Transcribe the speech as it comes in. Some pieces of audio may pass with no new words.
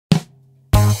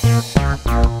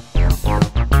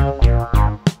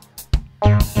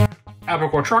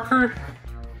Abercore Trucker.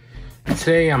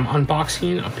 Today I'm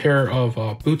unboxing a pair of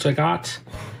boots I got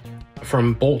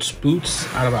from Bolt's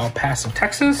Boots out of El Paso,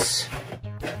 Texas.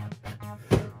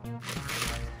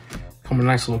 Come with a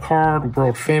nice little card,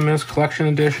 world famous collection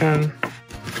edition.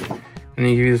 And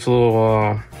you give you this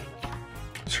little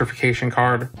certification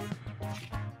card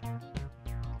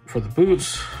for the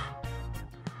boots.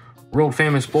 World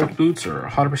famous Bolt boots are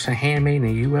 100% handmade in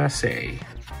the USA.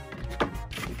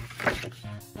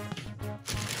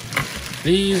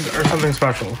 These are something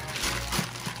special.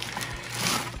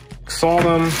 Saw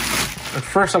them. At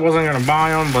first I wasn't gonna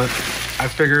buy them, but I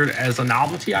figured as a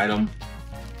novelty item,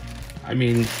 I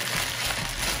mean,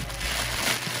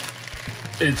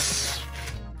 it's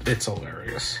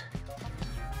hilarious.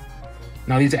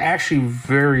 Now these are actually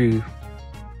very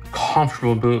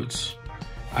comfortable boots.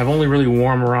 I've only really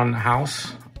worn them around the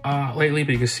house lately,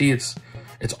 but you can see it's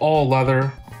all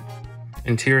leather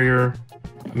interior.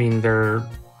 I mean, they're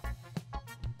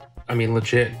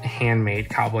legit handmade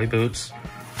cowboy boots.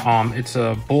 It's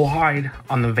a bull hide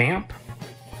on the vamp,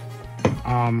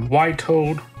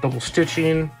 wide-toed, double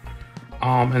stitching,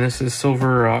 and this is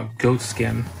silver goat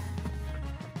skin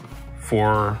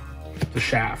for the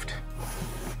shaft.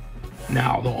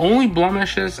 Now, the only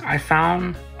blemishes I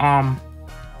found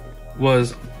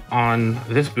was on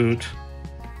this boot.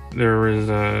 There is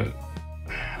a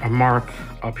mark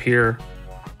up here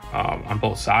on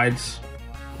both sides.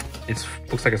 It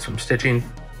looks like it's from stitching.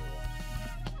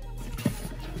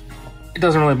 It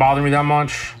doesn't really bother me that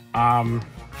much. I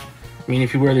mean,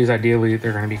 if you wear these, ideally,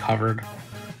 they're gonna be covered.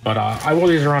 But I wore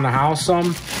these around the house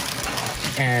some,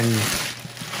 and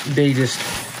they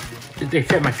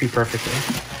fit my feet perfectly.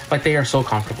 Like, they are so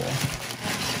comfortable.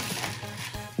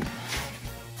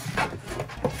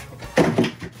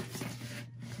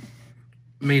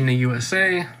 Made in the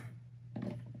USA.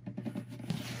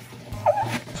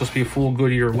 Supposed to be a full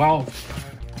Goodyear welt.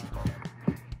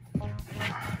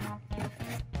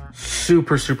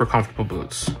 Super, super comfortable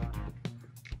boots.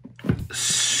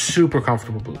 Super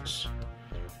comfortable boots.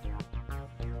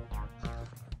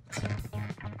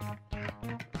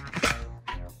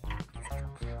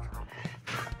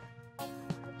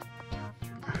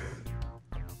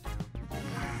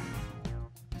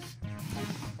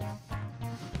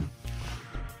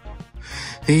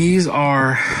 These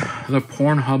are the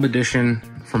Pornhub edition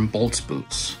from Bolt's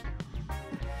Boots.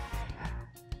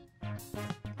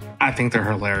 I think they're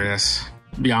hilarious,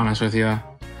 to be honest with you.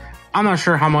 I'm not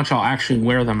sure how much I'll actually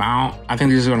wear them out. I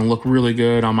think these are gonna look really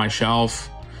good on my shelf,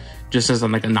 just as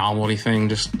like a novelty thing,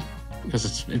 just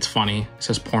because it's funny. It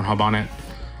says Pornhub on it.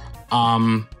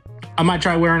 I might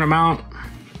try wearing them out.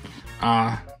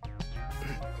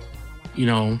 You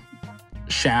know,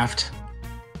 shaft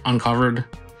uncovered,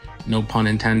 no pun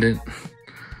intended.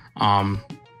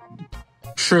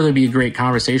 Sure, they'd be a great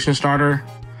conversation starter,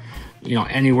 you know,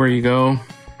 anywhere you go.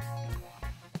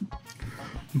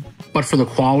 But for the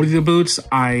quality of the boots,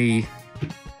 I'm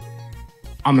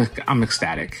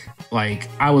ecstatic. Like,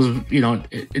 I was, you know,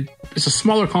 it's a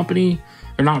smaller company.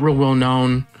 They're not real well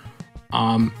known.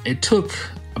 It took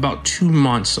about 2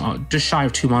 months, just shy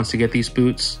of 2 months to get these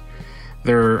boots.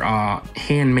 They're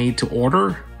handmade to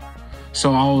order.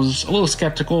 So I was a little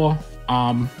skeptical.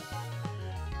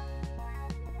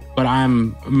 But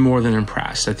I'm more than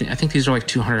impressed. I think these are like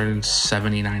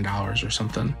 $279 or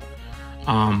something,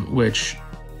 which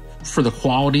for the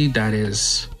quality, that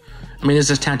is, I mean, this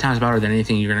is 10 times better than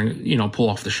anything you're gonna, you know, pull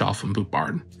off the shelf from Boot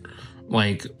Barn.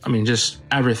 Like, I mean, just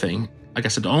everything. Like I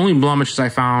said, the only blemishes I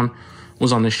found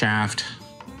was on the shaft,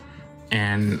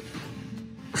 and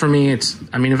for me, it's,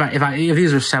 I mean, if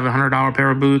these are $700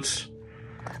 pair of boots,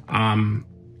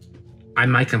 I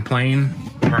might complain,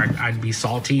 or I'd be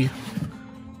salty.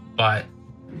 But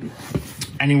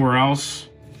anywhere else,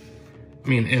 I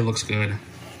mean, it looks good.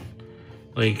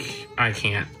 Like, I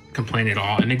can't complain at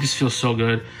all, and they just feel so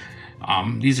good.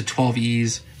 These are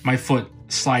 12Es. My foot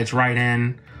slides right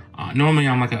in. Normally,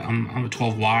 I'm a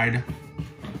 12 wide,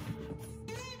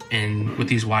 and with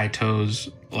these wide toes,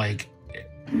 like,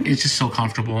 it's just so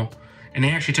comfortable. And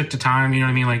they actually took the time. You know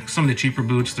what I mean? Like, some of the cheaper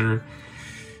boots, they're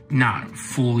not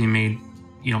fully made,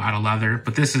 you know, out of leather,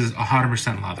 but this is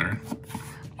 100% leather.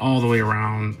 All the way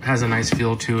around, has a nice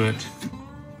feel to it.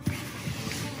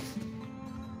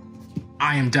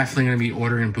 I am definitely going to be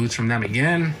ordering boots from them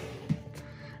again.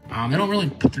 They don't really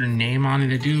put their name on it.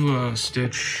 They do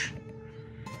stitch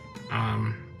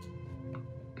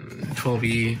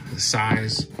 12E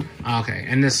size. Okay,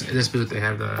 and this boot, they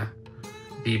have the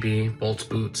BB Bolt's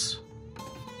Boots.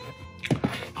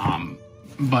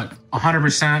 But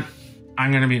 100%, I'm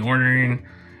going to be ordering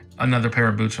another pair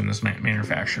of boots from this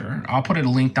manufacturer. I'll put a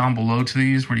link down below to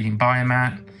these where you can buy them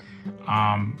at.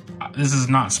 This is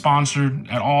not sponsored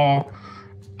at all.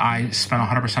 I spent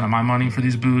 100% of my money for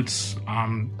these boots.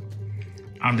 I'm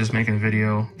just making a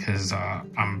video because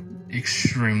I'm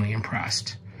extremely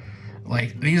impressed.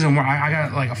 Like, these are more, I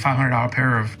got like a $500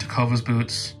 pair of Tecovas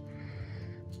boots,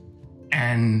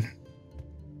 and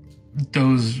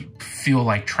those feel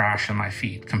like trash on my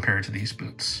feet compared to these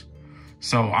boots.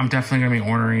 So I'm definitely gonna be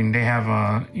ordering. They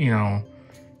have you know,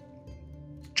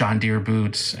 John Deere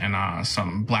boots and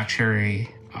some Black Cherry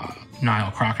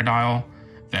Nile Crocodile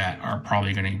that are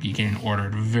probably gonna be getting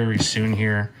ordered very soon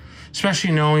here,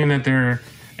 especially knowing that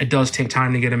it does take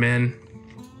time to get them in.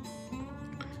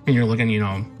 And you're looking, you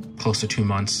know, close to 2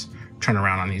 months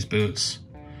turnaround on these boots.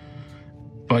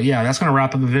 But yeah, that's gonna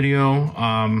wrap up the video.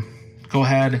 Go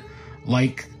ahead,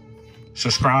 like,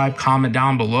 subscribe, comment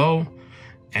down below,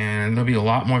 and there'll be a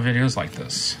lot more videos like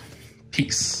this.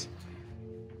 Peace.